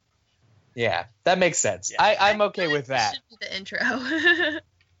Yeah, that makes sense. Yeah. I'm okay with that. Should be the intro.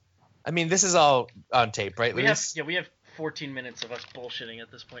 I mean, this is all on tape, right, We Luis? have 14 minutes of us bullshitting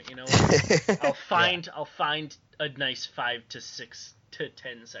at this point. You know what? I'll find a nice 5 to 6 to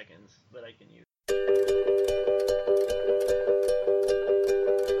 10 seconds that I can use.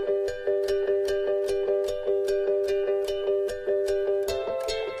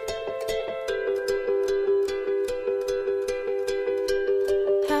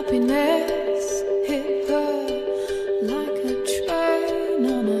 Happiness hit her like a train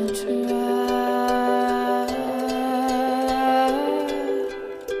on a track,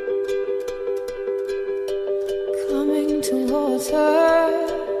 coming towards her,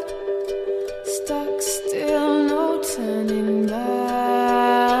 stuck still, no turning back.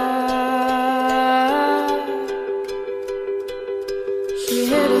 She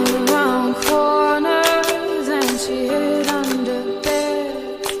hid around corners and she hid under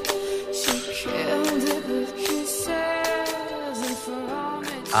bed. She killed it with kisses and for all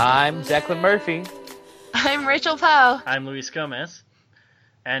it's I'm Declan Murphy. I'm Rachel Poe. I'm Luis Gomez,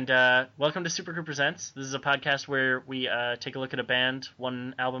 and welcome to Supergroup Presents. This is a podcast where we take a look at a band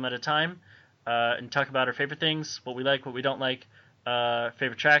one album at a time and talk about our favorite things, what we like, what we don't like,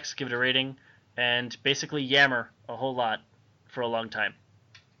 favorite tracks, give it a rating, and basically yammer a whole lot for a long time.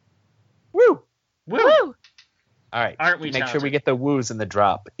 Woo! Woo! Woo! All right. Aren't we Make sure talented? we get the woos in the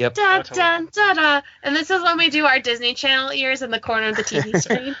drop. Yep. Da, totally. da, da, da. And this is when we do our Disney Channel ears in the corner of the TV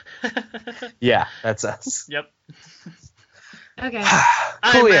screen. Yeah, that's us. Yep. Okay.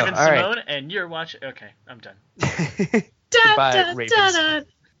 I'm Coolio. Evan All right. Simone, and you're watching... Okay, I'm done. Da, Goodbye, da, Ravens. da, da.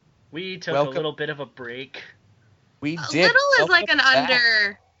 We took Welcome. a little bit of a break. We A did. little is like an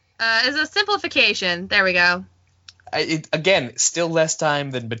Welcome back. is a simplification. There we go. Again, still less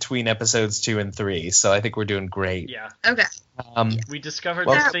time than between episodes 2 and 3, so I think we're doing great. Yeah. Okay. We discovered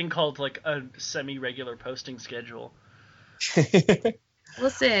Well- this thing called like a semi-regular posting schedule. We'll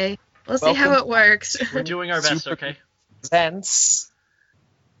see. We'll see Welcome. how it works. We're doing our best, Super- okay? Presents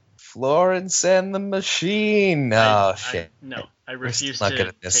Florence and the Machine. Oh, shit. No, I We're refuse still not good to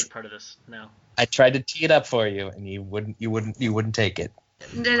at this. take part of this. No. I tried to tee it up for you, and you wouldn't take it.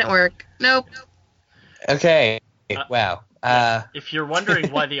 Didn't work. Nope. Okay. Wow. If you're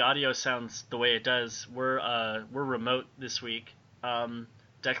wondering why the audio sounds the way it does, we're remote this week. Declan's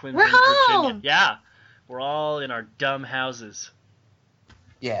We're in Virginia. home! Yeah. We're all in our dumb houses.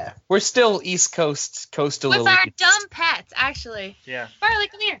 Yeah. We're still East Coast coastal With our elites. dumb pets, actually. Yeah. Farley,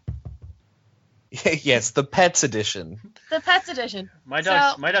 come here. Yes, the Pets edition. The pets edition. My So-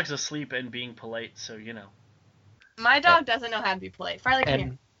 dog's asleep and being polite, so you know. My dog doesn't know how to be polite. Farley, come here.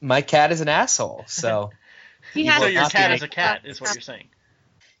 And my cat is an asshole, so... He you has So will your not be cat is a making- cat, is what you're saying.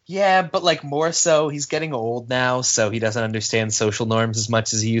 Yeah, but like more so, he's getting old now, so he doesn't understand social norms as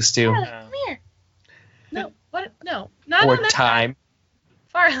much as he used to. Farley, come here. No, what? No. Not Or on that time.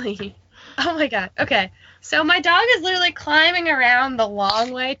 Farley. Oh my god. Okay. So my dog is literally climbing around the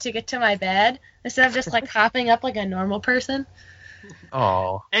long way to get to my bed instead of just like hopping up like a normal person.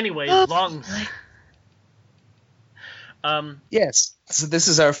 Oh. Anyway, Oh, long. Yes. So this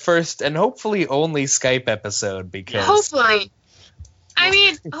is our first and hopefully only Skype episode because Hopefully. I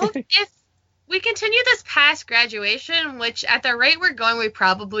mean, if we continue this past graduation, which at the rate we're going, we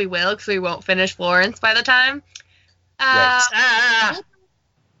probably will because we won't finish Florence by the time. Right. Ah!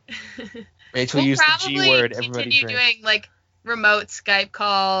 Rachel We'll used the probably G word. Everybody continue drink. doing like remote Skype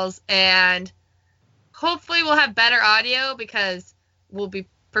calls, and hopefully we'll have better audio because we'll be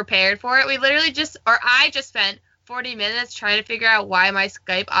prepared for it. I just spent 40 minutes trying to figure out why my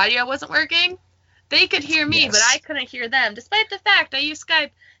Skype audio wasn't working. They could hear me, Yes. but I couldn't hear them, despite the fact I used Skype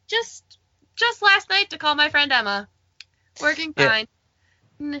just last night to call my friend Emma. Working Yeah.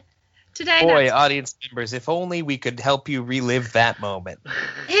 fine. Today, Boy, not- audience members, if only we could help you relive that moment.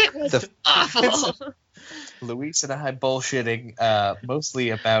 it was the- awful. Luis and I bullshitting, mostly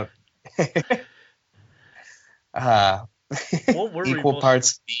about What were we equal bullshitting?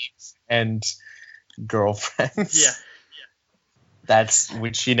 parts thieves and girlfriends. Yeah. That's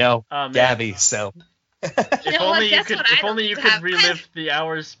which Man. Gabby. So If You know what? only you Guess could. what I If only don't you could have? relive the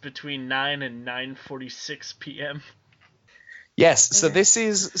hours between 9 and 9:46 p.m. yes, so Okay. this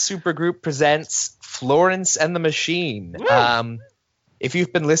is Supergroup presents Florence and the Machine. Woo! If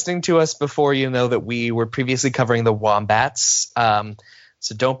you've been listening to us before, you know that we were previously covering the Wombats.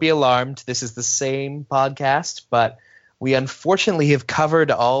 So don't be alarmed. This is the same podcast, but we unfortunately have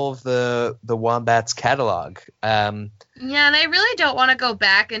covered all of the Wombats catalog. Yeah, and I really don't want to go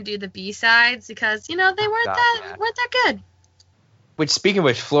back and do the B-sides because, they weren't God, yeah. weren't that good. Which, speaking of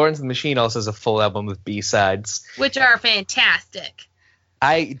which, Florence and the Machine also has a full album with B-sides. Which are fantastic.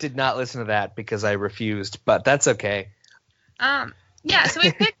 I did not listen to that because I refused, but that's okay. Yeah, so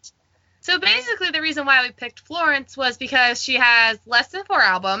we picked. So basically, the reason why we picked Florence was because she has less than 4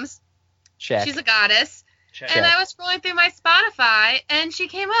 albums. Check. She's a goddess. Check. And I was scrolling through my Spotify, and she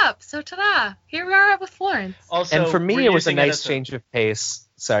came up. So ta-da! Here we are with Florence. Also, And for me, we're it was a using nice as change of pace.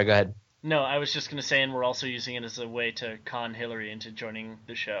 Sorry, go ahead. No, I was just going to say, and we're also using it as a way to con Hillary into joining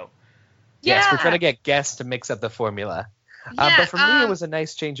the show. Yes, we're Yeah. trying to get guests to mix up the formula. Yeah, But for me, it was a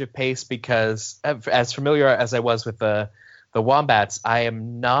nice change of pace because, as familiar as I was with the Wombats, I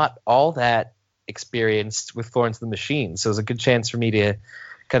am not all that experienced with Florence and the Machine. So it was a good chance for me to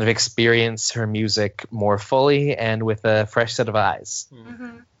kind of experience her music more fully and with a fresh set of eyes,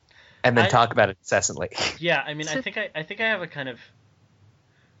 Mm-hmm. and then talk about it incessantly. Yeah, I mean, I think I have a kind of.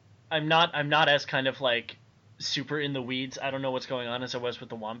 I'm not as kind of like super in the weeds. I don't know what's going on as I was with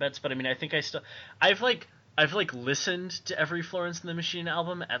the Wombats, but I mean, I think I've listened to every Florence and the Machine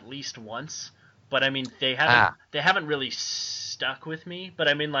album at least once, but I mean, they haven't really stuck with me. But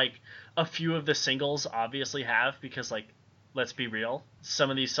I mean, like, a few of the singles obviously have, because, like, let's be real, some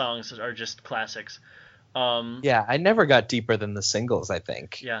of these songs are just classics. Yeah, I never got deeper than the singles, I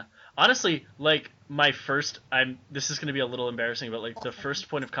think. Yeah. Honestly, like, this is going to be a little embarrassing, but, like, the first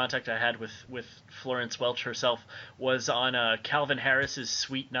point of contact I had with Florence Welch herself was on Calvin Harris's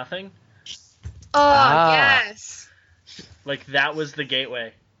Sweet Nothing. Oh, yes. Like, that was the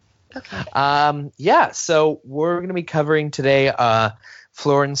gateway. Okay. Yeah, so we're going to be covering today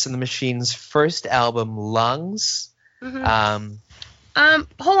Florence and the Machine's first album, Lungs. Mm-hmm.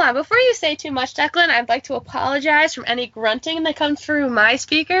 Hold on. Before you say too much, Declan, I'd like to apologize from any grunting that comes through my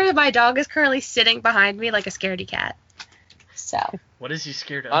speaker. My dog is currently sitting behind me like a scaredy cat. So. What is he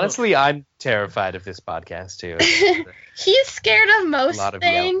scared of? Honestly, I'm terrified of this podcast, too. He's scared of most lot of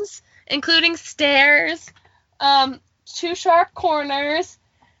things, including stairs, too sharp corners,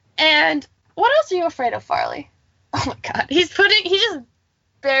 and what else are you afraid of, Farley? Oh my god. He just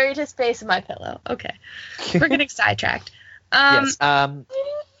buried his face in my pillow. Okay. We're getting sidetracked. Yes. Oh,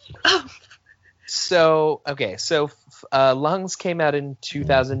 So Lungs came out in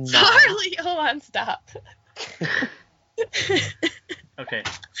 2009. Farley, hold on, stop. Okay,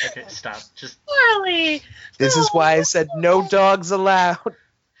 stop. Just Farley. This is why I said no dogs allowed.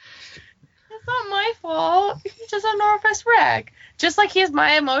 It's not my fault. He's just a Northwest Rag. Just like he's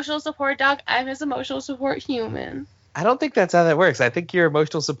my emotional support dog, I'm his emotional support human. I don't think that's how that works. I think your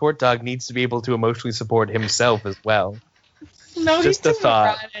emotional support dog needs to be able to emotionally support himself as well. No, Just he's a too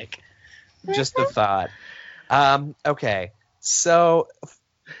thought. neurotic. Just a thought. Okay, so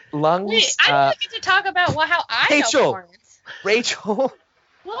Lungs. Wait, I don't get to talk about how I Rachel. know Florence. Rachel.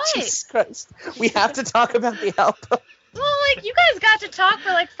 What? Jesus Christ. We have to talk about the album. Well, like, you guys got to talk for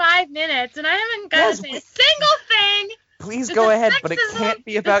like 5 minutes, and I haven't got Yes, to say a single thing. Please This go is ahead, but it sexism. can't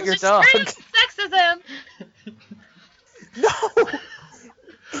be about your This is dog. straight up sexism. No.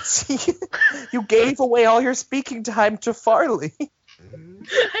 It's, you gave away all your speaking time to Farley.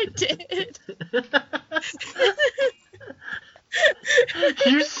 I did.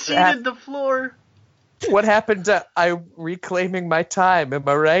 you ceded the floor. What happened to I reclaiming my time? Am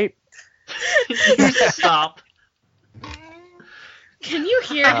I right? You stop. Can you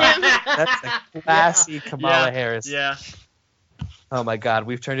hear him? That's a classy Kamala Harris. Yeah. Oh my God,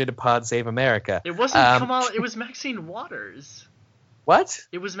 we've turned into Pod Save America. It wasn't Kamala. It was Maxine Waters. What?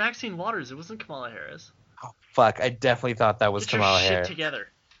 It was Maxine Waters. It wasn't Kamala Harris. Oh fuck! I definitely thought that was Get your Kamala shit Harris. together.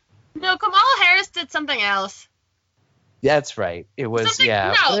 No, Kamala Harris did something else. That's right. It was Something,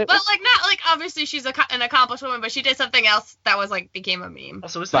 yeah. No, it but was- like not like obviously she's an accomplished woman, but she did something else that was like became a meme.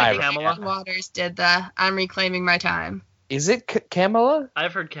 Also, isn't it Viral. Kamala? Waters did the I'm reclaiming my time. Is it Kamala?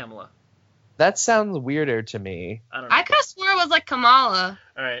 I've heard Kamala. That sounds weirder to me. I don't know. I could have swore it was like Kamala.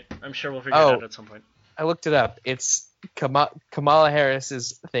 All right, I'm sure we'll figure it Oh. out at some point. I looked it up. It's Kamala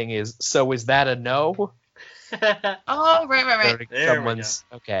Harris's thing is. So is that a no? Oh, right. There we Someone's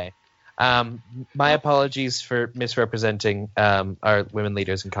okay. My apologies for misrepresenting our women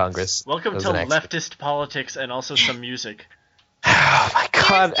leaders in Congress. Welcome That to was an accident. leftist politics and also some music. Oh my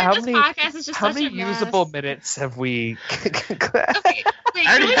God! Seriously, How this many? podcast is just How such many a mess. usable minutes have we? Okay, wait. I can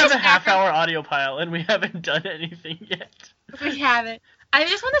already we have just a half-hour audio pile, and we haven't done anything yet. We haven't. I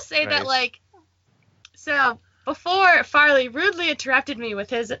just want to say that, Right. like, so before Farley rudely interrupted me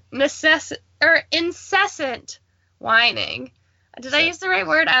with his incessant whining. Did I use the right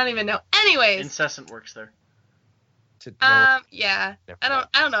word? I don't even know. Anyways, Incessant works there. yeah, I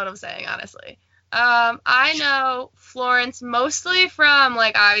don't know what I'm saying, honestly. I know Florence mostly from,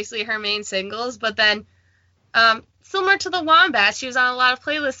 like, obviously her main singles, but then, similar to the Wombats, she was on a lot of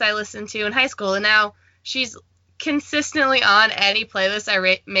playlists I listened to in high school, and now she's consistently on any playlist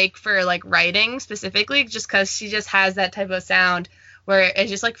I make for like writing specifically, just because she just has that type of sound where it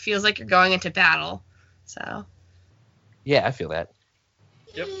just like feels like you're going into battle. So Yeah, I feel that.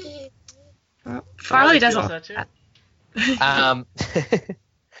 Yep. Farley feels doesn't. that too.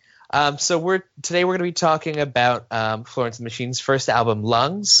 So today we're going to be talking about Florence and the Machine's first album,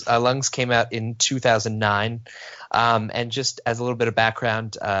 Lungs. Lungs came out in 2009. And just as a little bit of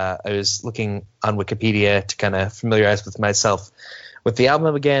background, I was looking on Wikipedia to kind of familiarize with myself with the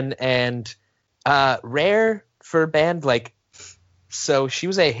album again, and rare for a band like. So she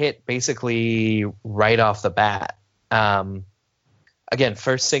was a hit basically right off the bat. Again,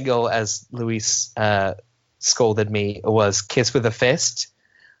 first single, as Luis scolded me, was "Kiss with a Fist."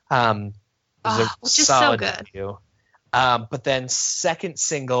 It was Which is so good. Review. But then second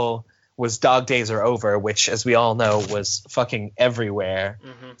single was "Dog Days Are Over," which, as we all know, was fucking everywhere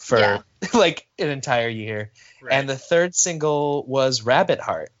for like an entire year. Right. And the third single was "Rabbit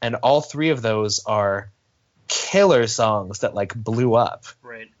Heart," and all three of those are killer songs that like blew up.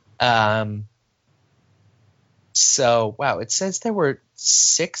 Right. So wow, it says there were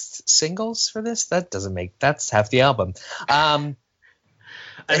 6 singles for this. That's half the album. I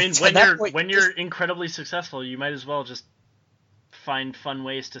mean, to that point, when you're incredibly successful, you might as well just find fun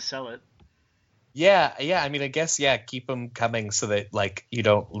ways to sell it. Yeah. I mean, I guess keep them coming so that like you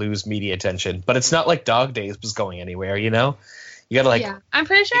don't lose media attention. But it's not like Dog Days was going anywhere, you know. You gotta like. Yeah, I'm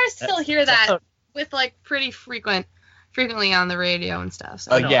pretty sure I still hear that with like pretty frequently on the radio and stuff.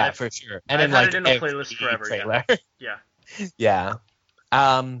 So. No, yeah, for sure. And I've then had like it in a every playlist forever. trailer. Yeah. Yeah.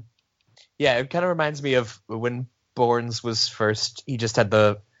 It kind of reminds me of when Borns was first. He just had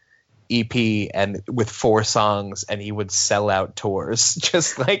the EP and with 4 songs, and he would sell out tours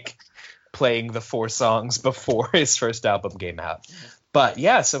just like playing the 4 songs before his first album came out. But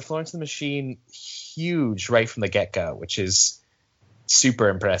yeah, so Florence and the Machine, huge right from the get-go, which is super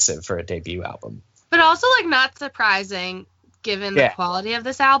impressive for a debut album. But also like not surprising given the quality of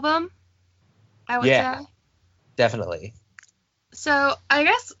this album, I would say. Definitely. So I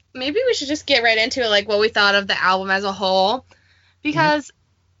guess maybe we should just get right into it, like what we thought of the album as a whole. Because,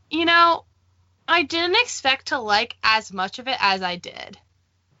 you know, I didn't expect to like as much of it as I did.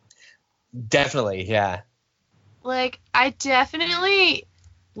 Definitely, yeah. Like, I definitely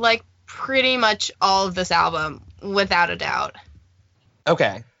like pretty much all of this album, without a doubt.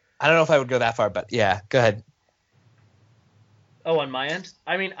 Okay. I don't know if I would go that far, but yeah, go ahead. Oh, on my end?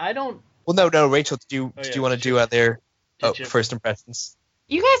 I mean, I don't... Well, no, Rachel, did you want to do their first impressions?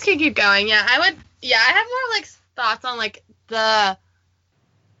 You guys can keep going. Yeah, I have more like thoughts on like the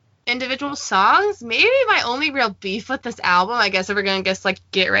individual songs. Maybe my only real beef with this album, I guess if we're gonna just like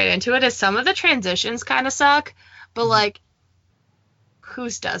get right into it, is some of the transitions kind of suck. But like,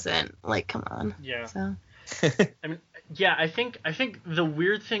 whose doesn't? Like, come on. Yeah. So. I mean, yeah, I think the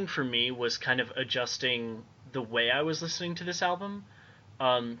weird thing for me was kind of adjusting the way I was listening to this album.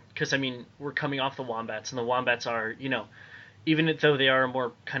 Because, I mean, we're coming off the Wombats, and the Wombats are, you know, even though they are a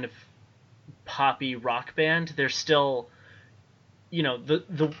more kind of poppy rock band, they're still, you know,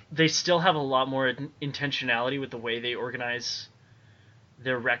 they still have a lot more intentionality with the way they organize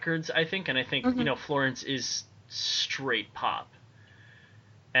their records, I think. And I think, you know, Florence is straight pop.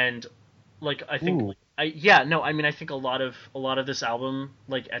 And, like, I think... I think a lot of this album,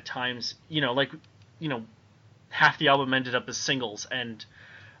 like, at times, half the album ended up as singles, and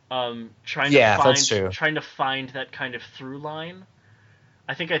trying to find that kind of through line.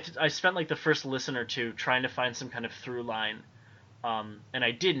 I think I spent like the first listen or two trying to find some kind of through line, and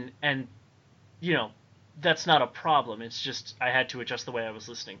I didn't, and you know, that's not a problem. It's just I had to adjust the way I was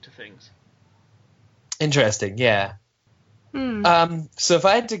listening to things. Interesting, yeah. So if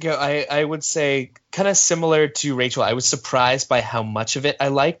I had to go, I would say kind of similar to Rachel. I was surprised by how much of it I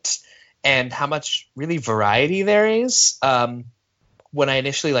liked and how much really variety there is. When I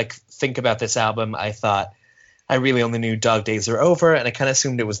initially like think about this album, I thought I really only knew Dog Days Are Over, and I kind of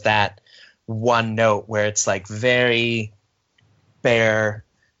assumed it was that one note where it's like very bare,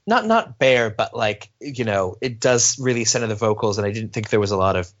 not bare, but like, you know, it does really center the vocals, and I didn't think there was a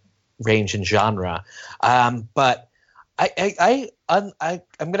lot of range and genre. But I'm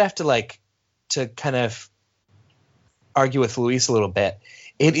gonna have to like to kind of argue with Luis a little bit.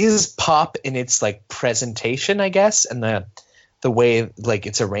 It is pop in its like presentation, I guess, and the way like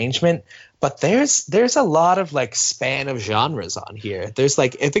its arrangement, but there's a lot of like span of genres on here. There's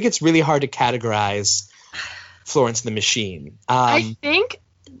like, I think it's really hard to categorize Florence and the Machine. I think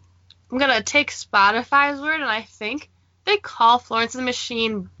I'm gonna take Spotify's word, and I think they call Florence and the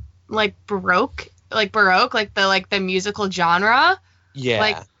Machine like baroque, like the musical genre. Yeah.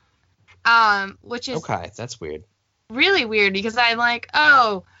 Like, which is okay. That's weird. really weird because I'm like,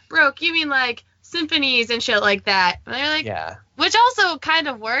 oh, Brooke, you mean like symphonies and shit like that? And they're like, Yeah. which also kind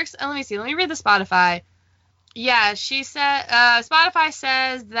of works. Let me see. Let me read the Spotify. Yeah, she said, Spotify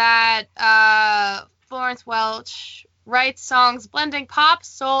says that Florence Welch writes songs blending pop,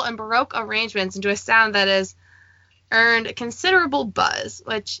 soul, and Baroque arrangements into a sound that has earned considerable buzz,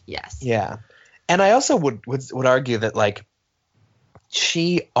 which, yes. Yeah. And I also would argue that, like,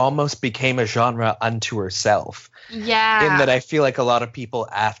 she almost became a genre unto herself. Yeah. In that I feel like a lot of people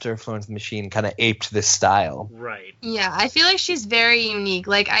after Florence and the Machine kind of aped this style. Right. Yeah, I feel like she's very unique.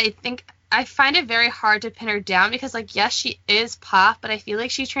 Like, I find it very hard to pin her down because, like, yes, she is pop, but I feel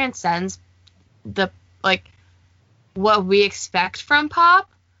like she transcends the, like, what we expect from pop,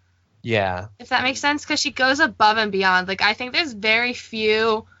 Yeah. if that makes sense, because she goes above and beyond. Like, I think there's very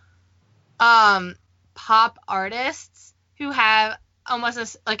few pop artists who have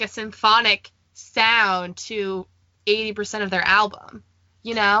almost a symphonic sound to 80% of their album,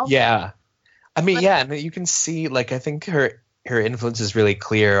 you know? Yeah. I mean, Like- yeah, and you can see, like, I think her influence is really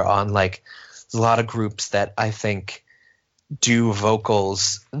clear on, like, there's a lot of groups that I think do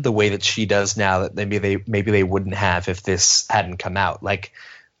vocals the way that she does now that maybe they wouldn't have if this hadn't come out. Like,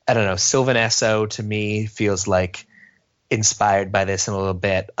 I don't know, Sylvan Esso to me feels like inspired by this in a little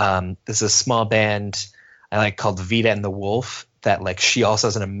bit. There's a small band I like called Vita and the Wolf that, like, she also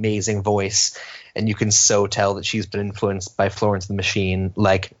has an amazing voice, and you can so tell that she's been influenced by Florence and the Machine.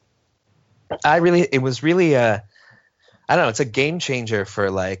 Like, it was really I don't know, it's a game changer for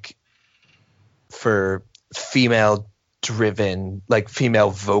female driven, like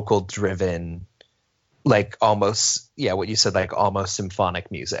female vocal driven, like almost, yeah, what you said, like almost symphonic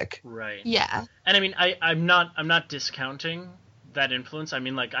music. Right. Yeah. And I mean, I'm not discounting that influence. I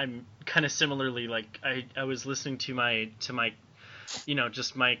mean, like, I'm kind of similarly, like, I was listening to my you know,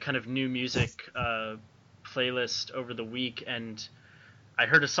 just my kind of new music playlist over the week, and I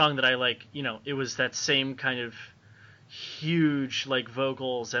heard a song that I like, you know, it was that same kind of huge, like,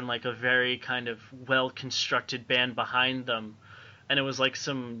 vocals and, like, a very kind of well-constructed band behind them, and it was like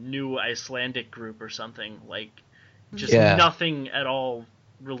some new Icelandic group or something, like, just Yeah. nothing at all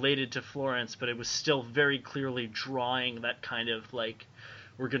related to Florence, but it was still very clearly drawing that kind of, like,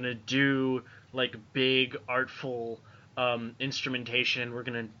 we're gonna do, like, big artful instrumentation, we're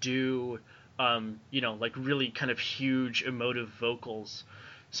gonna do you know, like, really kind of huge emotive vocals.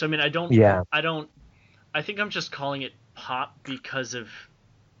 So I mean, I think I'm just calling it pop because of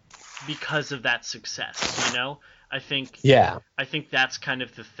that success, you know? I think that's kind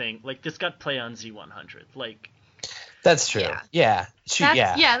of the thing. Like, this got play on Z100. Like, That's true. Yeah.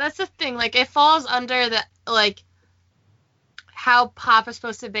 That's the thing. Like, it falls under the, like, how pop is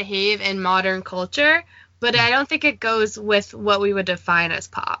supposed to behave in modern culture, but I don't think it goes with what we would define as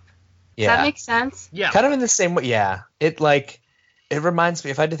pop. Does that make sense? yeah. Kind of in the same way. Yeah. It reminds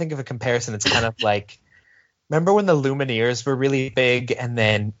me, if I had to think of a comparison, it's kind of like, remember when the Lumineers were really big and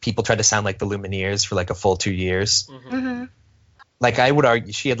then people tried to sound like the Lumineers for like a full 2 years? Mm-hmm. Like, I would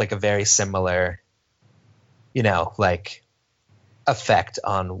argue she had like a very similar, you know, like, effect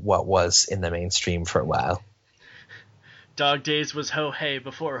on what was in the mainstream for a while. Dog Days was Ho Hey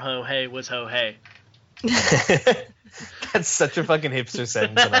before Ho Hey was Ho Hey. That's such a fucking hipster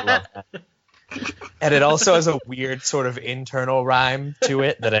sentence, and I love that. And it also has a weird sort of internal rhyme to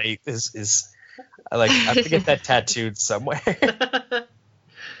it that I have to get that tattooed somewhere.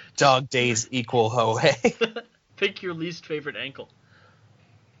 Dog Days equal Ho Hey. Pick your least favorite ankle.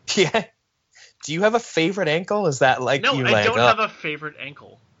 Yeah. Do you have a favorite ankle? Is that like No, you I like don't have a favorite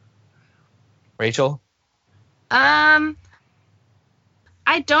ankle. Rachel? I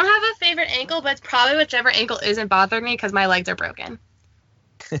don't have a favorite ankle, but it's probably whichever ankle isn't bothering me because my legs are broken.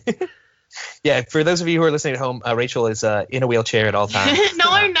 Yeah, for those of you who are listening at home, Rachel is in a wheelchair at all times. No,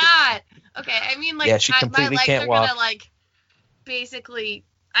 I'm not. Okay, I mean, like, Yeah, she completely my legs can't are walk. gonna, like, basically,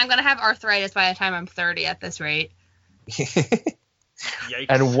 I'm gonna have arthritis by the time I'm 30 at this rate. Yikes.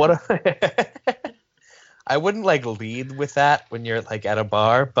 And what I wouldn't like lead with that when you're like at a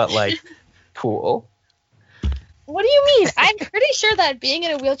bar, but like cool. What do you mean? I'm pretty sure that being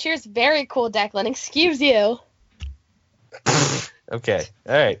in a wheelchair is very cool, Declan. Excuse you. Okay.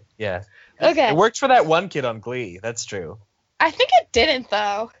 All right. Yeah. Okay. It worked for that one kid on Glee. That's true. I think it didn't,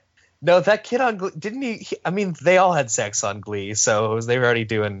 though. No, that kid on Glee, didn't he I mean, they all had sex on Glee, so they were already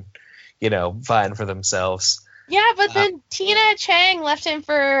doing, you know, fine for themselves. Yeah, but then Tina Chang left him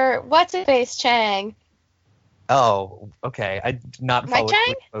for what's-his-face Chang. Oh, okay. I did not Mike follow Chang?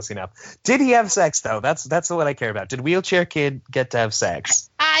 Glee close enough. Did he have sex though? That's what I care about. Did Wheelchair Kid get to have sex?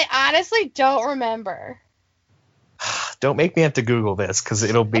 I honestly don't remember. Don't make me have to Google this because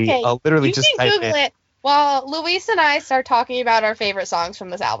it'll be. Okay, I'll literally You just can type Google in. it, Well, Luis and I start talking about our favorite songs from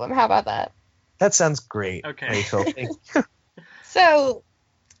this album. How about that? That sounds great, Okay. Rachel. Thank you. So,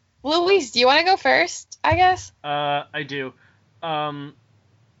 Luis, do you want to go first, I guess? I do. I'm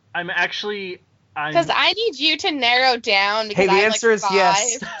Because I need you to narrow down because Hey, the I have, answer like, is five.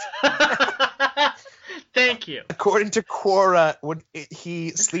 yes. Thank you. According to Quora, he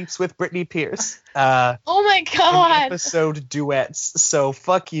sleeps with Britney Pierce. Oh my In the god. episode duets. So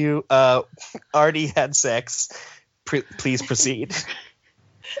fuck you. Artie had sex. Please proceed.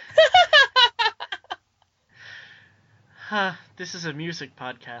 This is a music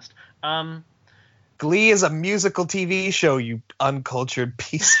podcast. Glee is a musical TV show, you uncultured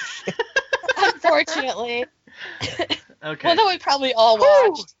piece of shit. Unfortunately. Okay. Well, no, we probably all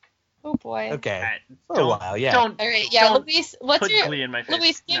watched. Oh boy. Okay. Alright, For a while, yeah. Don't All right, yeah, Don't Luis, what's put your Glee in my face.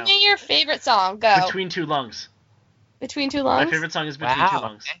 Luis? Give No. me your favorite song. Go. Between Two Lungs. Between Two Lungs. My favorite song is Between Two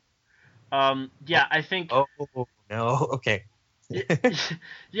Wow. Lungs. Yeah, I think. Oh, no. Okay.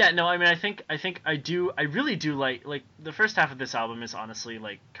 Yeah, no, I mean, I think I really do like the first half of this album is honestly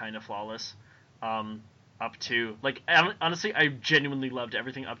like kind of flawless. Up to honestly, I genuinely loved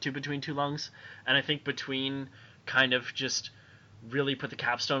everything up to Between Two Lungs, and I think Between kind of just really put the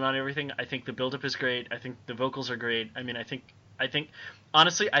capstone on everything. I think the build-up is great. I think the vocals are great. I mean, I think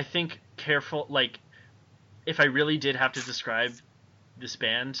honestly, I think Careful, like, if I really did have to describe this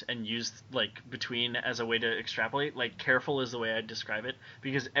band and use like Between as a way to extrapolate, like Careful is the way I'd describe it,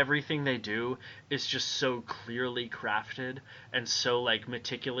 because everything they do is just so clearly crafted and so like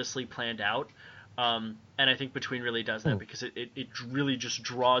meticulously planned out. And I think Between really does that because it really just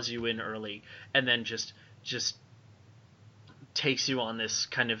draws you in early and then just takes you on this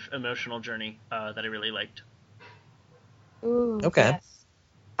kind of emotional journey that I really liked. Ooh, Okay. yes.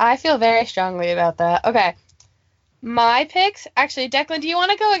 I feel very strongly about that. Okay. My picks, actually, Declan, do you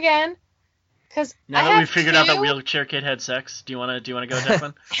want to go again? Because Now that we've figured out that Wheelchair Kid had sex, do you want to go,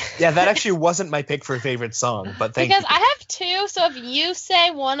 Declan? Yeah, that actually wasn't my pick for a favorite song, but thank Because you. I have two, so if you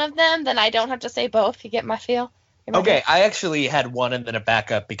say one of them, then I don't have to say both. You get my feel? Get my Okay, I actually had one and then a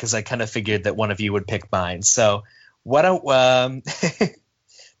backup because I kind of figured that one of you would pick mine. So why don't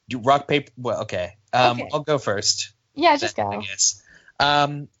do rock paper? Well, okay. Okay. I'll go first. Yeah, just I go. guess.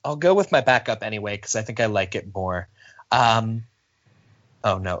 I'll go with my backup anyway because I think I like it more. Oh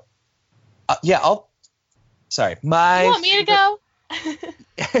no. Yeah, Sorry, my. You want me to go?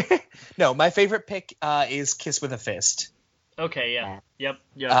 No, my favorite pick is "Kiss with a Fist." Okay, yeah, yep.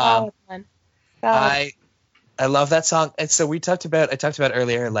 Solid one. Solid. I love that song, and so I talked about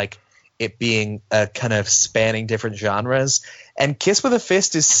earlier, like it being kind of spanning different genres, and "Kiss with a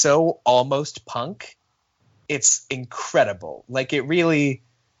Fist" is so almost punk. It's incredible. Like it really.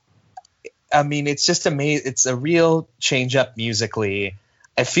 I mean, it's just amazing. It's a real change up musically.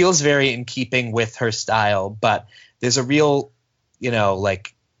 It feels very in keeping with her style, but there's a real,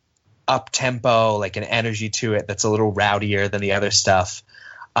 like up tempo, like an energy to it that's a little rowdier than the other stuff.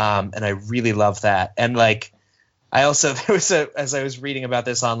 And I really love that. And like, as I was reading about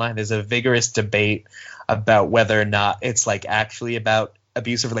this online, there's a vigorous debate about whether or not it's like actually about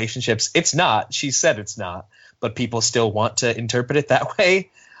abusive relationships. It's not. She said it's not, but people still want to interpret it that way.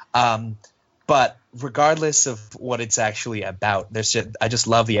 But regardless of what it's actually about, I just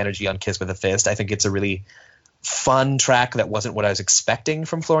love the energy on Kiss with a Fist. I think it's a really fun track that wasn't what I was expecting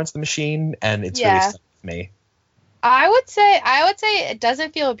from Florence and the Machine, and it's really stuck with me. I would say it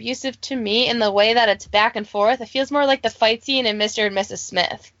doesn't feel abusive to me in the way that it's back and forth. It feels more like the fight scene in Mr. and Mrs.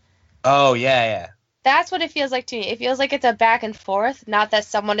 Smith. Oh, yeah. That's what it feels like to me. It feels like it's a back and forth, not that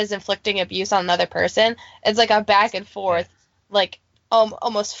someone is inflicting abuse on another person. It's like a back and forth, like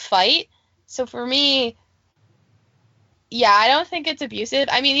almost fight. So for me, yeah, I don't think it's abusive.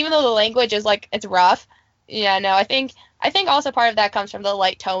 I mean, even though the language is like it's rough, yeah, no, I think also part of that comes from the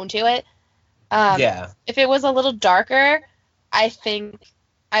light tone to it. Yeah. If it was a little darker, I think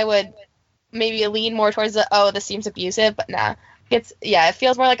I would maybe lean more towards this seems abusive, but nah. It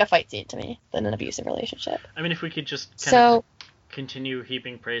feels more like a fight scene to me than an abusive relationship. I mean, if we could just kind of continue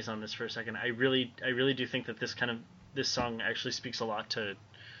heaping praise on this for a second, I really do think that this song actually speaks a lot to,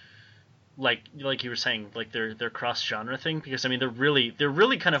 like you were saying, like their cross genre thing, because I mean they're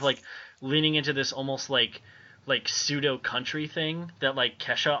really kind of like leaning into this almost like pseudo country thing that like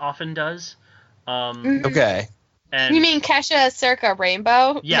Kesha often does. Okay. And you mean Kesha circa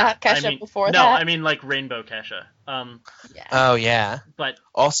Rainbow? Yeah, Not Kesha before that? No, I mean like Rainbow Kesha. Yeah. Oh, yeah. But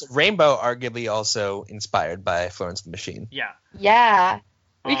also, Rainbow arguably also inspired by Florence and the Machine. yeah. Yeah.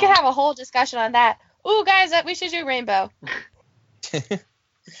 We could have a whole discussion on that. Ooh, guys, we should do Rainbow.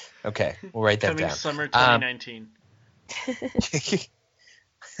 Okay, we'll write that Coming down. summer 2019.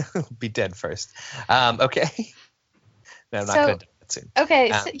 Be dead first. Okay. No, I'm not So- gonna do that soon.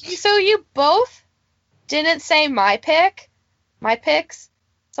 Okay, so you both didn't say my picks.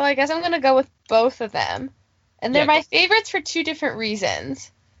 So I guess I'm gonna go with both of them, and they're Yeah, my favorites for two different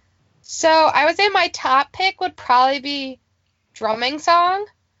reasons. So I would say my top pick would probably be Drumming Song,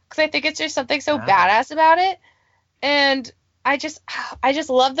 because I think it's just something so Ah. badass about it, and I just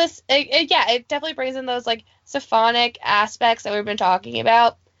love this. It definitely brings in those like symphonic aspects that we've been talking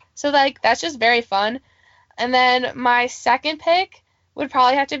about. So like that's just very fun. And then my second pick would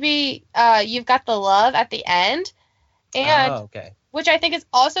probably have to be You've Got the Love at the end, and Okay. which I think is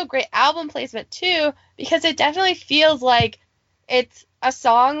also great album placement too, because it definitely feels like it's a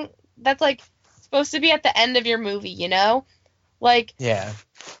song that's like supposed to be at the end of your movie, you know? Like Yeah.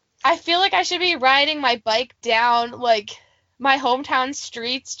 I feel like I should be riding my bike down like my hometown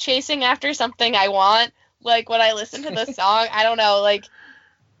streets chasing after something I want, like when I listen to the song. I don't know, like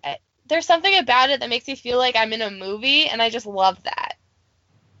there's something about it that makes me feel like I'm in a movie, and I just love that.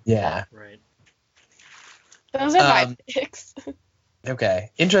 Yeah. Right. Those are my Um, picks.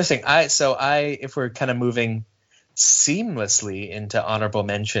 Okay. Interesting. If we're kind of moving seamlessly into honorable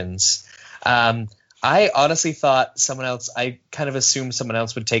mentions, I honestly thought I kind of assumed someone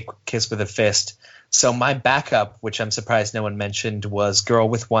else would take Kiss with a Fist. So my backup, which I'm surprised no one mentioned, was Girl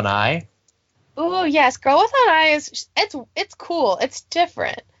with One Eye. Oh yes, Girl with One Eye is it's cool. It's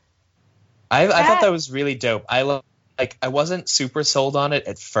different. I thought That- that was really dope. I wasn't super sold on it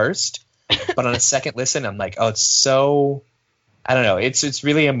at first, but on a second listen, I'm like, oh, it's so, I don't know, it's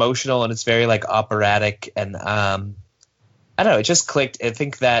really emotional and it's very like operatic, and I don't know, it just clicked. I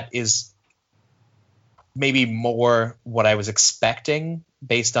think that is maybe more what I was expecting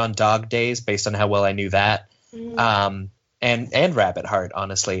based on Dog Days, based on how well I knew that, and Rabbit Heart,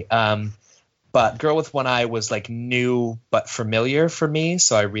 honestly. But Girl with One Eye was like new but familiar for me,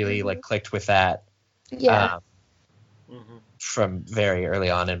 so I really like clicked with that. Yeah. Mm-hmm. From very early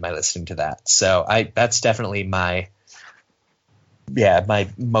on in my listening to that. So that's definitely my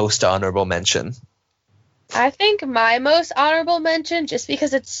most honorable mention. I think my most honorable mention, just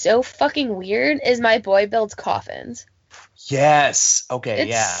because it's so fucking weird, is My Boy Builds Coffins. Yes. Okay.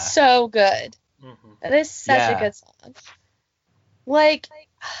 It's Yeah. so good. Mm-hmm. That is such Yeah. a good song. Like,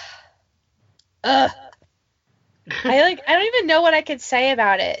 ugh. I don't even know what I could say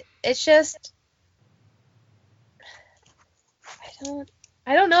about it. It's just,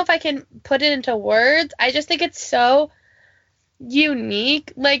 I don't know if I can put it into words. I just think it's so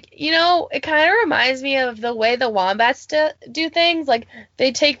unique. Like, you know, it kind of reminds me of the way the Wombats do things. Like,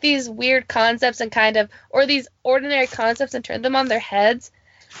 they take these weird concepts and or these ordinary concepts and turn them on their heads.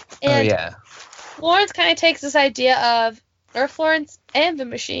 And yeah. Florence kind of takes this idea or Florence and the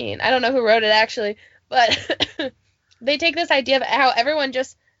Machine. I don't know who wrote it actually, but they take this idea of how everyone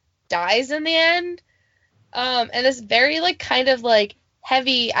just dies in the end. And this very like kind of like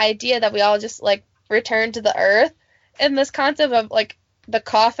heavy idea that we all just like return to the earth, and this concept of like the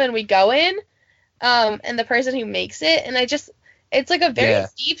coffin we go in, and the person who makes it, and it's like a very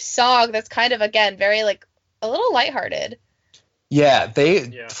deep song that's kind of again very like a little lighthearted. Yeah.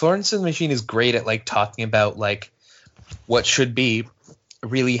 Yeah. Florence and the Machine is great at like talking about like what should be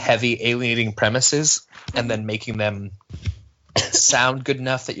really heavy alienating premises and then making them sound good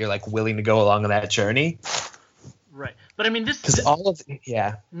enough that you're like willing to go along on that journey. Right. But I mean, Because all of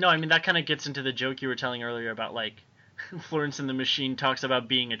No, I mean, that kind of gets into the joke you were telling earlier about, like, Florence and the Machine talks about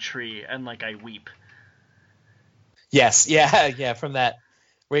being a tree, and, like, I weep. Yes, yeah, from that.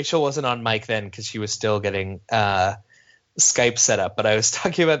 Rachel wasn't on mic then because she was still getting Skype set up, but I was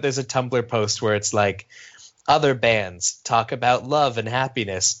talking about there's a Tumblr post where it's like, other bands talk about love and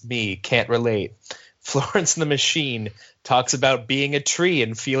happiness. Me, can't relate. Florence and the Machine talks about being a tree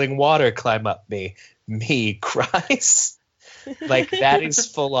and feeling water climb up me. Me, cries. Like, that is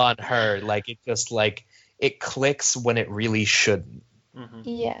full on her. Like, it just, like, it clicks when it really shouldn't. Mm-hmm.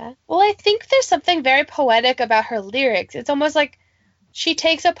 Yeah. Well, I think there's something very poetic about her lyrics. It's almost like she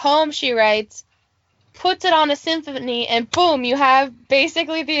takes a poem she writes, puts it on a symphony, and boom, you have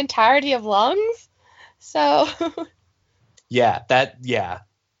basically the entirety of Lungs. So Yeah.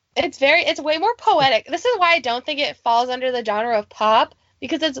 it's way more poetic. This is why I don't think it falls under the genre of pop,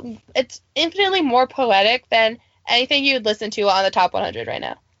 because it's infinitely more poetic than anything you'd listen to on the top 100 right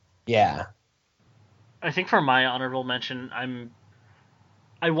now. Yeah. I think for my honorable mention,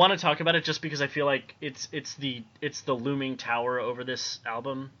 I want to talk about it just because I feel like it's the looming tower over this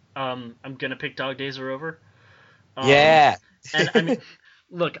album. I'm gonna pick Dog Days Are Over. Yeah. And I mean,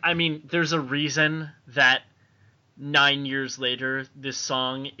 look, I mean, there's a reason that 9 years later, this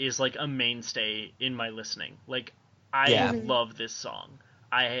song is like a mainstay in my listening. Like, I Yeah. love this song.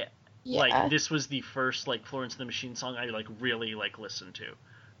 Yeah. this was the first like Florence and the Machine song I like really like listened to.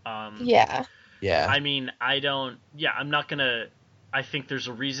 Yeah. Yeah. I mean, I'm not gonna. I think there's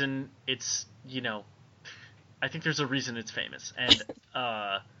a reason it's I think there's a reason it's famous, and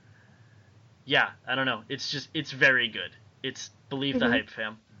yeah, I don't know. It's very good. It's believe the hype,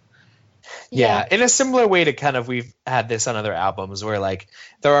 fam. Yeah, in a similar way to kind of we've had this on other albums where like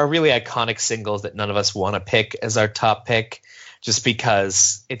there are really iconic singles that none of us want to pick as our top pick just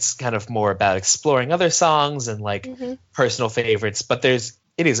because it's kind of more about exploring other songs and like personal favorites, but it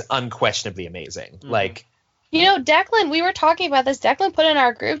is unquestionably amazing. Like, Declan, we were talking about this. Declan put in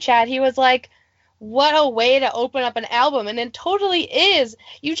our group chat, he was like, what a way to open up an album, and it totally is.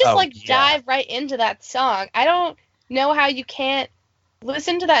 You just dive right into that song. I don't know how you can't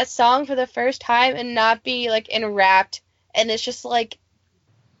listen to that song for the first time and not be like enwrapped, and it's just like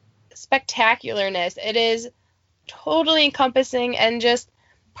spectacularness. It is totally encompassing, and just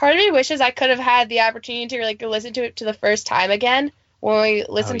part of me wishes I could have had the opportunity to like listen to it to the first time again when we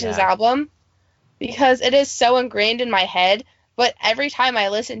listen to this album, because it is so ingrained in my head, but every time I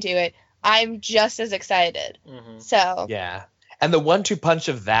listen to it I'm just as excited. So yeah, and the 1-2 punch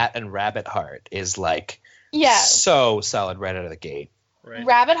of that and Rabbit Heart is like so solid right out of the gate. Right.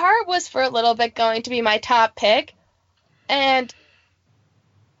 Rabbit Heart was for a little bit going to be my top pick, and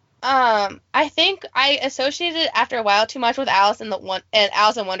I think I associated it after a while too much with Alice in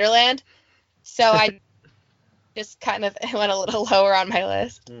Wonderland, so I just kind of went a little lower on my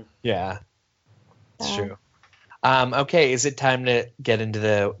list. Yeah, it's true. Okay, is it time to get into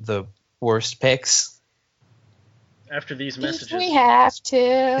the worst picks? After these Yes, messages, we have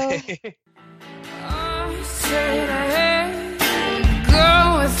to. I said, hey,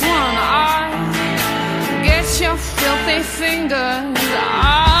 girl with one eye, get your filthy fingers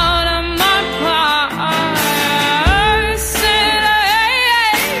out of my pie. I said,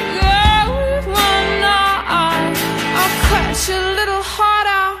 hey, girl with one eye, I'll cut your little heart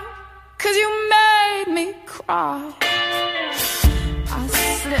out, 'cause you made me cry. I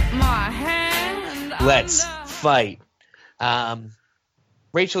slipped my hand. Let's fight.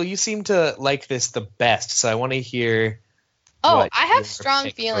 Rachel, you seem to like this the best, so I want to hear. Oh, I have your strong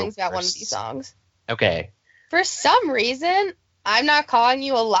pick feelings about one of first. these songs. Okay. For some reason, I'm not calling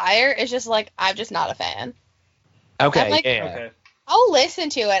you a liar. It's just like I'm just not a fan. Okay. I'm like- yeah. okay. I'll listen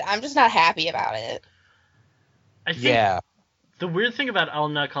to it. I'm just not happy about it. I think Yeah. the weird thing about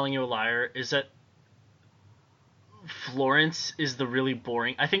I'm Not Calling You a Liar is that Florence is the really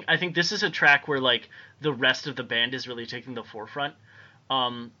boring. I think this is a track where like the rest of the band is really taking the forefront.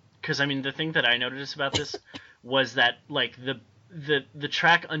 Because I mean the thing that I noticed about this was that like the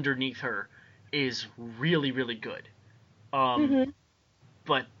track underneath her is really really good.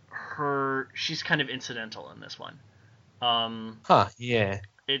 But she's kind of incidental in this one. Yeah.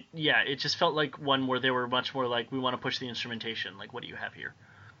 It just felt like one where they were much more like, we want to push the instrumentation. Like, what do you have here?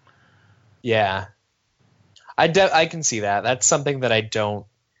 Yeah. I can see that. That's something that I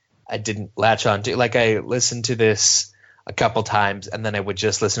didn't latch on to. Like, I listened to this a couple times, and then I would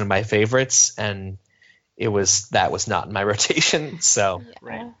just listen to my favorites, and that was not in my rotation. So Yeah.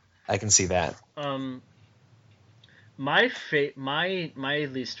 Right. I can see that. My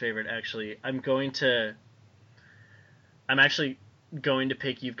least favorite, actually, I'm actually going to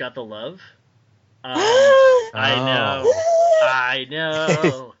pick You've Got the Love. I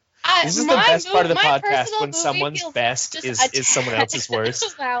know. This is the best part of the podcast personal when movie someone's feels best just is someone else's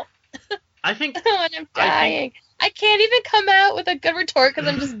worst. Wow. I think When I'm dying. I can't even come out with a good retort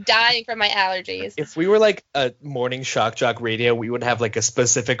because I'm just dying from my allergies. If we were like a morning shock jock radio, we would have like a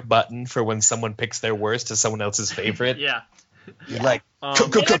specific button for when someone picks their worst as someone else's favorite. yeah. Like,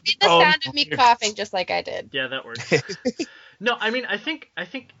 It would be the sound of me coughing just like I did. Yeah, that works. No, I mean, I think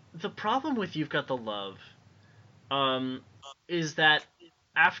the problem with You've Got the Love, is that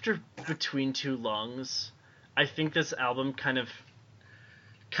after Between Two Lungs, I think this album kind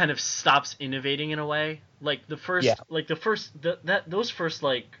of stops innovating in a way. Like those first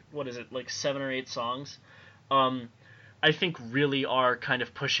like what is it, like 7 or 8 songs, I think really are kind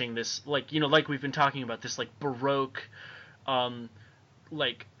of pushing this, like, like we've been talking about, this like Baroque,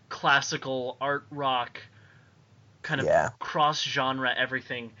 like classical art rock kind of cross genre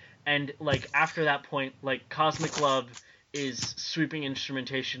everything. And like after that point, like Cosmic Love is sweeping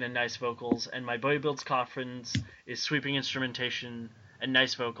instrumentation and nice vocals, and My Boy Builds Coffins is sweeping instrumentation and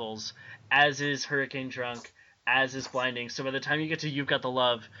nice vocals, as is Hurricane Drunk, as is Blinding. So by the time you get to You've Got the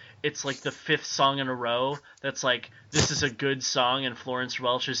Love, it's like the 5th song in a row that's like, this is a good song and Florence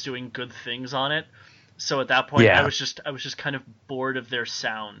Welch is doing good things on it. So at that point, I was just kind of bored of their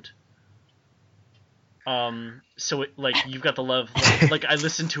sound. So it, like, You've Got the Love, like I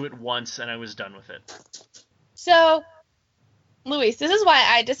listened to it once and I was done with it. So, Luis, this is why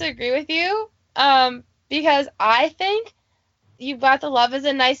I disagree with you. Because I think You've Got the Love is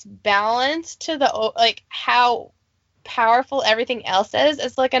a nice balance to the like how powerful everything else is.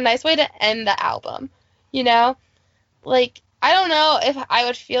 It's like a nice way to end the album, you know? Like, I don't know if I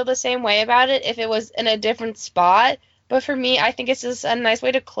would feel the same way about it if it was in a different spot, but for me, I think it's just a nice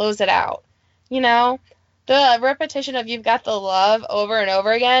way to close it out, you know? The repetition of You've Got the Love over and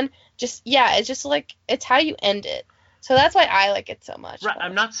over again, it's just like, it's how you end it. So that's why I like it so much. Right,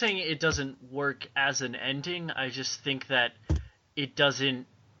 I'm not saying it doesn't work as an ending. I just think that it doesn't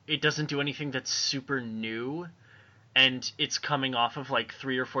do anything that's super new, and it's coming off of like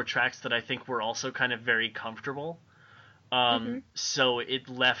 3 or 4 tracks that I think were also kind of very comfortable. So it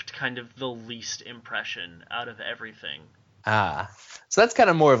left kind of the least impression out of everything. So that's kind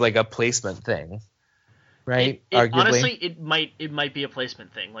of more of like a placement thing, right? Arguably. Honestly, it might be a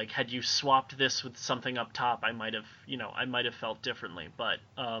placement thing. Like, had you swapped this with something up top, I might have felt differently. But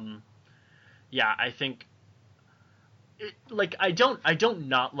yeah, I think I don't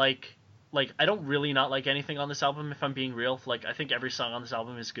really not like anything on this album, if I'm being real. Like, I think every song on this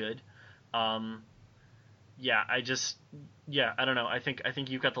album is good. Yeah, I don't know. I think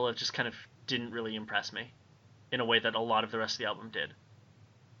You've Got the Love just kind of didn't really impress me in a way that a lot of the rest of the album did.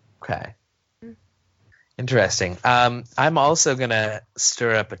 Okay. Interesting. I'm also going to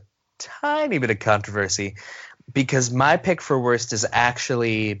stir up a tiny bit of controversy because my pick for worst is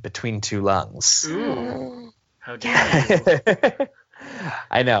actually Between Two Lungs. Ooh. How dare you.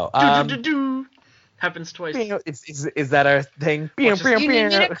 I know. Happens twice. Is that our thing? You need me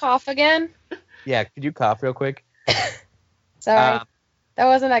to cough again? Yeah, could you cough real quick? Sorry. That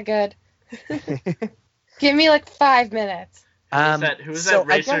wasn't that good. Give me like 5 minutes. Who was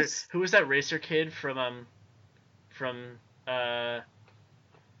that racer kid from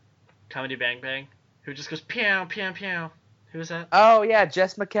Comedy Bang Bang? Who just goes pew pew pew? Who was that? Oh yeah,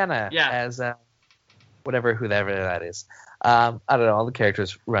 Jess McKenna. Yeah. As whoever that is. I don't know, all the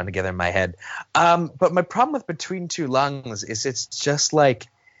characters run together in my head. But my problem with Between Two Lungs is it's just like,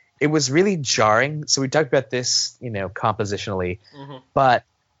 it was really jarring. So we talked about this, compositionally, but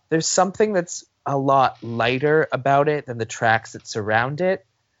there's something that's a lot lighter about it than the tracks that surround it.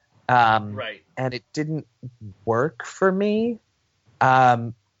 Right. And it didn't work for me.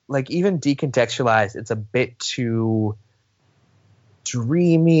 Like, even decontextualized, it's a bit too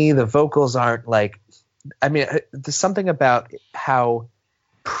dreamy. The vocals aren't like, there's something about how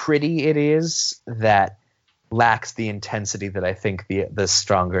pretty it is that lacks the intensity that I think the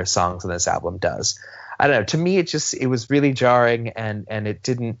stronger songs on this album does. I don't know. To me, it was really jarring, and it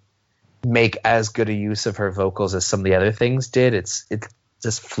didn't make as good a use of her vocals as some of the other things did. It's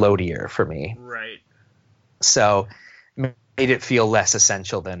just floatier for me. Right. So made it feel less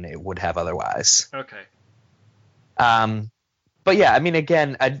essential than it would have otherwise. Okay. But yeah,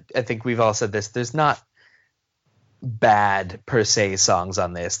 again, I think we've all said this. There's not bad per se songs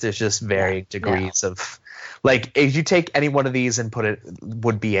on this. There's just varying degrees of, like, if you take any one of these and put it,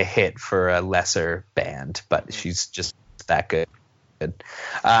 would be a hit for a lesser band, but she's just that good.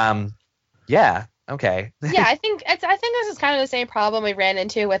 Yeah. Okay. Yeah, I think this is kind of the same problem we ran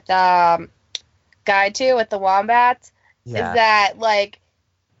into with Guide to with the Wombats. Yeah. Is that, like,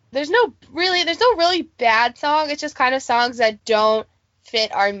 there's no really bad song. It's just kind of songs that don't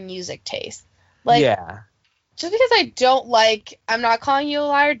fit our music taste. Like, yeah. Just because I don't like I'm Not Calling You a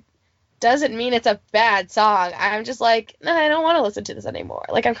Liar doesn't mean it's a bad song. I'm just like, nah, I don't want to listen to this anymore.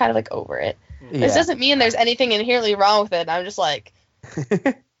 Like, I'm kind of like over it. Yeah. This doesn't mean there's anything inherently wrong with it. I'm just like,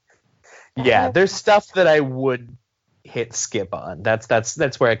 yeah, there's stuff that I would hit skip on.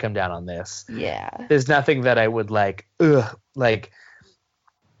 That's where I come down on this. yeah. There's nothing that I would like,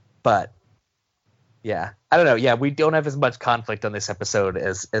 but yeah, I don't know. Yeah, we don't have as much conflict on this episode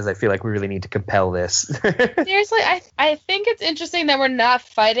as I feel like we really need to compel this. Seriously, I think it's interesting that we're not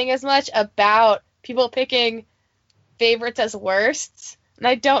fighting as much about people picking favorites as worsts, and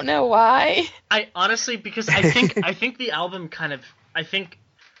I don't know why. I honestly, because I think the album kind of, I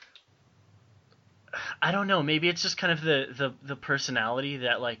don't know, maybe it's just kind of the personality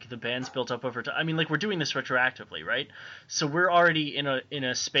that, like, the band's built up over time. Like, we're doing this retroactively, right? So we're already in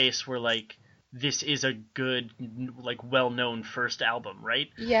a space where, like, this is a good, like, well-known first album, right?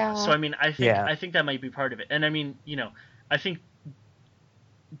 Yeah. So I think that might be part of it. And I think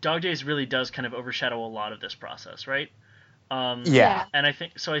Dog Days really does kind of overshadow a lot of this process, right? Yeah. And I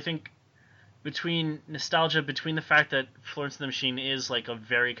think between nostalgia, between the fact that Florence and the Machine is, like, a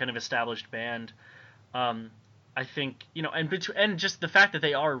very kind of established band, I think, and just the fact that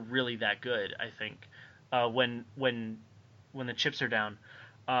they are really that good, I think when the chips are down.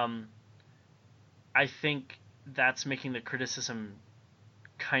 I think that's making the criticism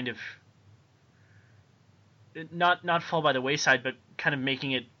kind of not fall by the wayside, but kind of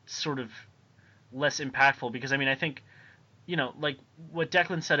making it sort of less impactful. Because I mean, I think, like what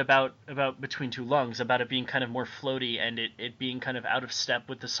Declan said about Between Two Lungs, about it being kind of more floaty and it being kind of out of step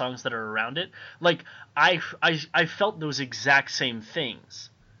with the songs that are around it. Like I felt those exact same things,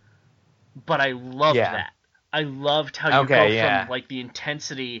 but I loved that. I loved how you go from like the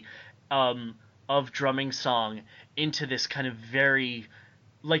intensity of drumming song into this kind of very,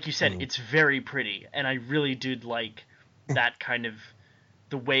 like you said, it's very pretty, and I really did like that kind of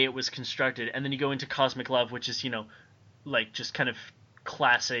the way it was constructed. And then you go into Cosmic Love, which is, like just kind of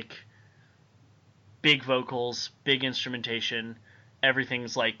classic, big vocals, big instrumentation,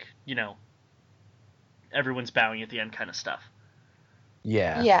 everything's like, everyone's bowing at the end kind of stuff.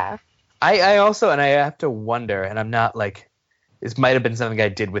 Yeah. I also, and I have to wonder, and I'm not like, this might have been something I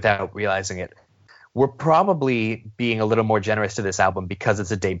did without realizing it. We're probably being a little more generous to this album because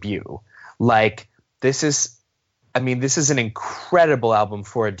it's a debut. Like, this is an incredible album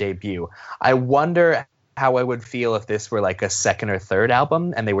for a debut. I wonder how I would feel if this were like a second or third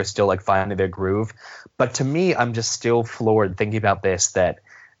album and they were still like finding their groove. But to me, I'm just still floored thinking about this, that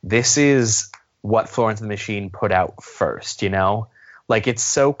this is what Florence and the Machine put out first, Like, it's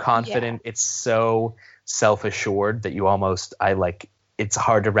so confident, it's so self-assured that it's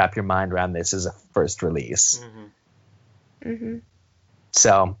hard to wrap your mind around this as a first release.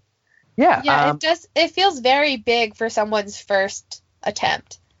 So, yeah, it feels very big for someone's first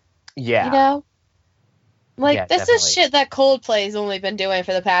attempt. Yeah. Like, this definitely. is shit that Coldplay's only been doing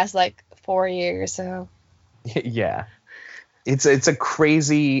for the past, 4 years, so. Yeah. It's a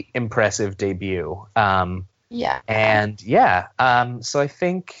crazy impressive debut. Yeah. And so I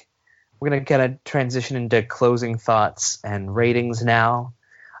think we're going to kind of transition into closing thoughts and ratings now,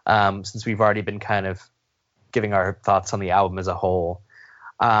 since we've already been kind of giving our thoughts on the album as a whole.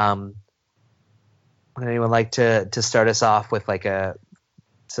 Would anyone like to start us off with like a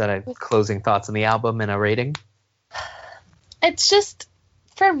set of closing thoughts on the album and a rating? It's just,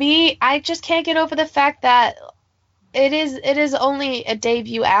 for me, I just can't get over the fact that it is only a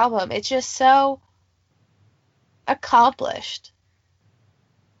debut album. It's just so accomplished.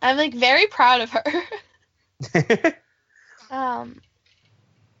 I'm very proud of her.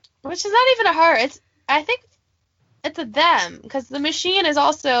 Which is not even a her. I think it's a them, because the Machine is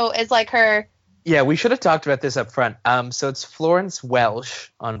like her. Yeah, we should have talked about this up front. So it's Florence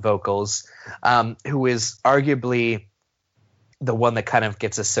Welch on vocals, who is arguably the one that kind of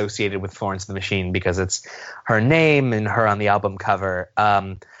gets associated with Florence and the Machine because it's her name and her on the album cover.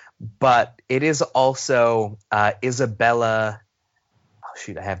 But it is also Isabella. Oh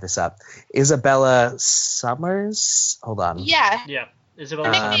shoot, I have this up. Isabella Summers. Hold on. Yeah. Yeah. Her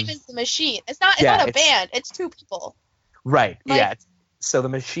Isabella. nickname is the Machine. It's not a band. It's two people. Right. So the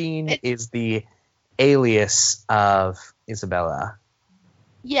Machine is the alias of Isabella.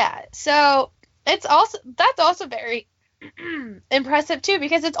 Yeah. So that's also very impressive too,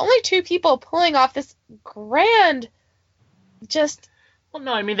 because it's only two people pulling off this grand, just. Well,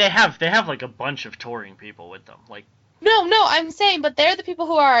 no, I mean they have like a bunch of touring people with them, like. No, I'm saying, but they're the people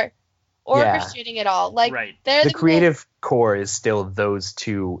who are orchestrating it all. Like, right. They're the creative core is still those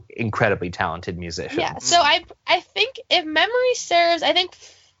two incredibly talented musicians. Yeah. So I think, if memory serves, I think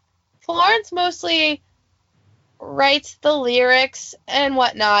Florence mostly writes the lyrics and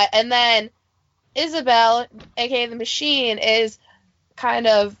whatnot, and then Isabel, aka the Machine, is kind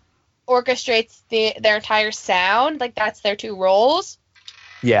of orchestrates their entire sound. Like, that's their two roles.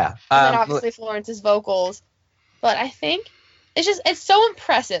 Yeah. And then obviously Florence's vocals. But I think it's so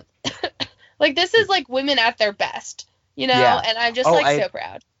impressive. Like, this is like women at their best, Yeah. And I'm just so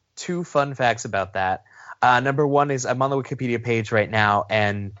proud. Two fun facts about that. Number one is I'm on the Wikipedia page right now,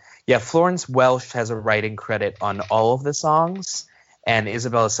 and Florence Welch has a writing credit on all of the songs, and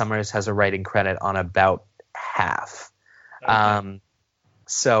Isabella Summers has a writing credit on about half. Okay.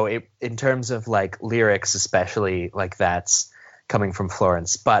 So in terms of like lyrics, especially, like, that's coming from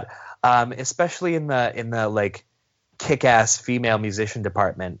Florence, but especially in the like kick-ass female musician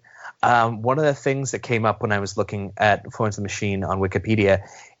department. One of the things that came up when I was looking at Florence and the Machine on Wikipedia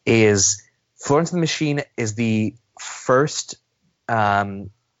is Florence and the Machine is the first female.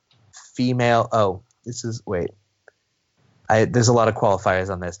 Oh, there's a lot of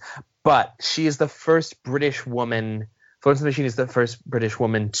qualifiers on this, but she is the first British woman. Florence and the Machine is the first British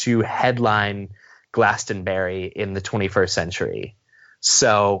woman to headline Glastonbury in the 21st century.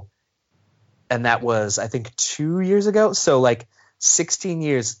 So, and that was, I think, 2 years ago. So, like, 16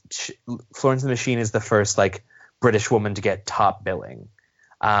 years, Florence and the Machine is the first like British woman to get top billing,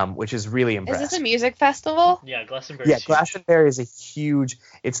 which is really Is impressive. this a music festival? Yeah, Glastonbury. Yeah, Glastonbury is a huge.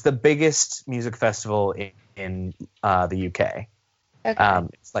 It's the biggest music festival in the UK. Okay.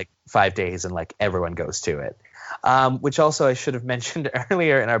 It's like 5 days, and like everyone goes to it. Which also I should have mentioned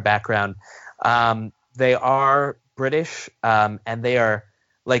earlier in our background. They are British, and they are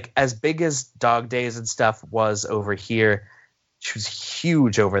like as big as Dog Days and stuff was over here. She was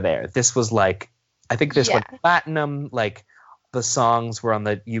huge over there. This was like, I think this went platinum. Like the songs were on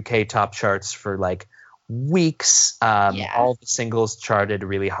the UK top charts for like weeks. All the singles charted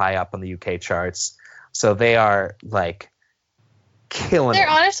really high up on the UK charts. So they are like killing They're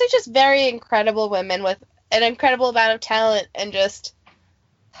it. honestly just very incredible women with an incredible amount of talent and just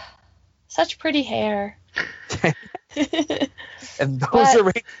such pretty hair. And those But- are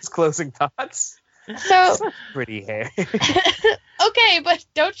Rachel's closing thoughts. So, Pretty hair. okay, but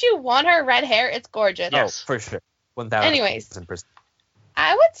don't you want her red hair? It's gorgeous. Yes. Oh, for sure. 1,000%. Anyways,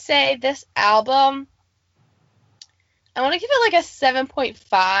 I would say this album, I want to give it like a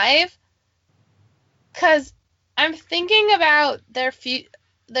 7.5 because I'm thinking about their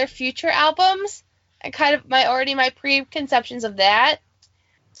future albums and kind of my preconceptions of that.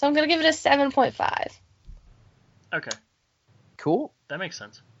 So I'm going to give it a 7.5. Okay, Cool. that makes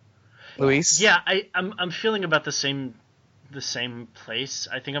sense. Luis? Yeah, I'm feeling about the same place.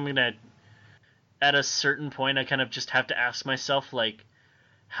 I think I'm gonna, at a certain point, I kind of just have to ask myself like,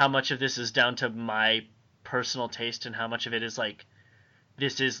 how much of this is down to my personal taste and how much of it is like,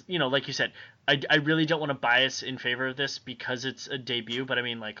 this is, you know, like you said, I really don't want to bias in favor of this because it's a debut, but I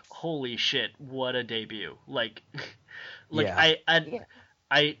mean like, holy shit, what a debut! Like, Yeah.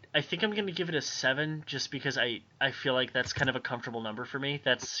 I think I'm going to give it a 7 just because I feel like that's kind of a comfortable number for me.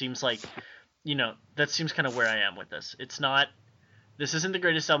 That seems like, you know, that seems kind of where I am with this. This isn't the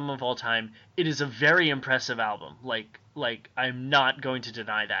greatest album of all time. It is a very impressive album. Like I'm not going to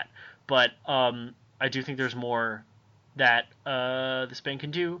deny that. But I do think there's more that this band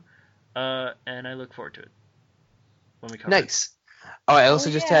can do, and I look forward to it when we cover it. Nice. Oh, I also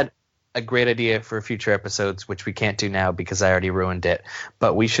Oh, just yeah. had a great idea for future episodes, which we can't do now because I already ruined it.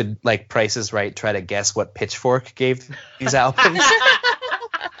 But we should, like Price is Right, try to guess what Pitchfork gave these albums.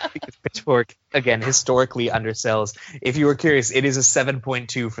 Because Pitchfork, again, historically undersells. If you were curious, it is a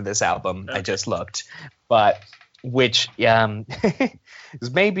 7.2 for this album. I Okay. just looked. But which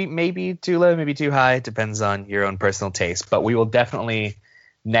is maybe too low, maybe too high. Depends on your own personal taste. But we will definitely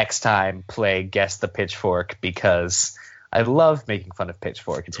next time play Guess the Pitchfork because I love making fun of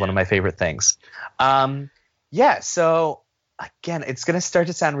Pitchfork. It's one of my favorite things. So again, it's going to start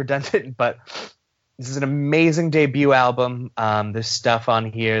to sound redundant, but this is an amazing debut album. There's stuff on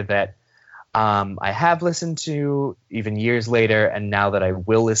here that I have listened to even years later, and now that I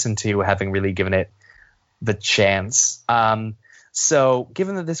will listen to, having really given it the chance. So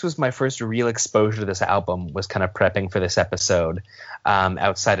given that this was my first real exposure to this album, was kind of prepping for this episode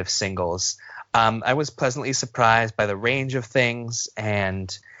outside of singles, I was pleasantly surprised by the range of things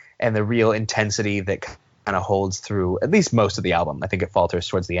and the real intensity that kind of holds through at least most of the album. I think it falters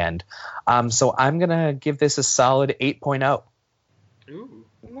towards the end. So I'm going to give this a solid 8.0. Ooh,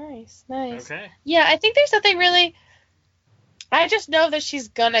 Nice. okay. Yeah, I think there's something really. I just know that she's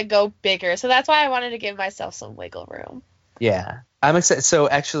gonna go bigger, so that's why I wanted to give myself some wiggle room. Yeah, I'm excited. So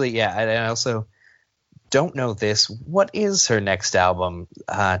actually, yeah, I also don't know this. What is her next album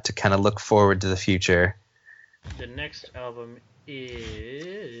to kind of look forward to the future? The next album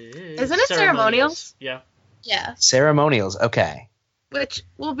is... Isn't it Ceremonials? Yeah. Yeah. Ceremonials. Okay. Which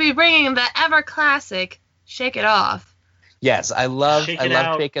will be bringing the ever classic "Shake It Off." Yes, I love Shake Shake it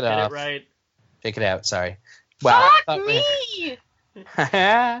out. It Get Off. it right. Shake It Out. Sorry. Wow. Fuck me.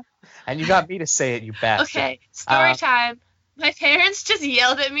 And you got me to say it, you bastard. Okay, story time. My parents just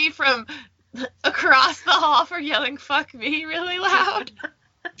yelled at me from across the hall for yelling "fuck me" really loud.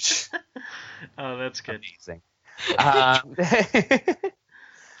 Oh, that's good. Amazing.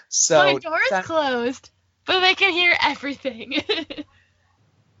 So My door is closed, but they can hear everything.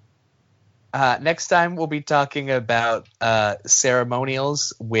 next time we'll be talking about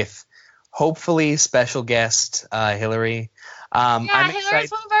Ceremonials with hopefully special guest Hillary. I'm Hillary's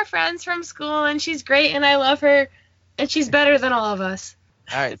excited. one of our friends from school, and she's great, and I love her, and she's better than all of us.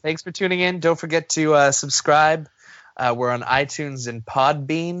 All right, thanks for tuning in. Don't forget to subscribe. We're on iTunes and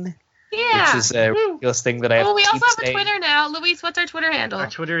Podbean, Yeah. which is a Woo. ridiculous thing that I have Well, we to also keep have a saying. Twitter now. Luis, what's our Twitter handle? Our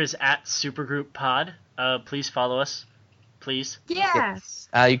Twitter is @supergrouppod. Please follow us. Please. Yeah.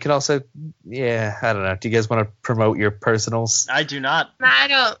 You can also, I don't know. Do you guys want to promote your personals? I do not.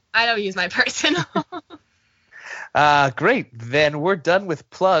 I don't use my personal. Great. Then we're done with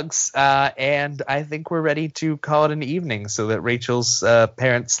plugs, and I think we're ready to call it an evening so that Rachel's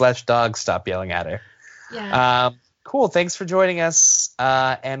parents/dog stop yelling at her. Yeah. Cool. Thanks for joining us,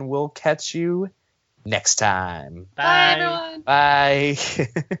 and we'll catch you next time. Bye everyone.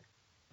 Bye.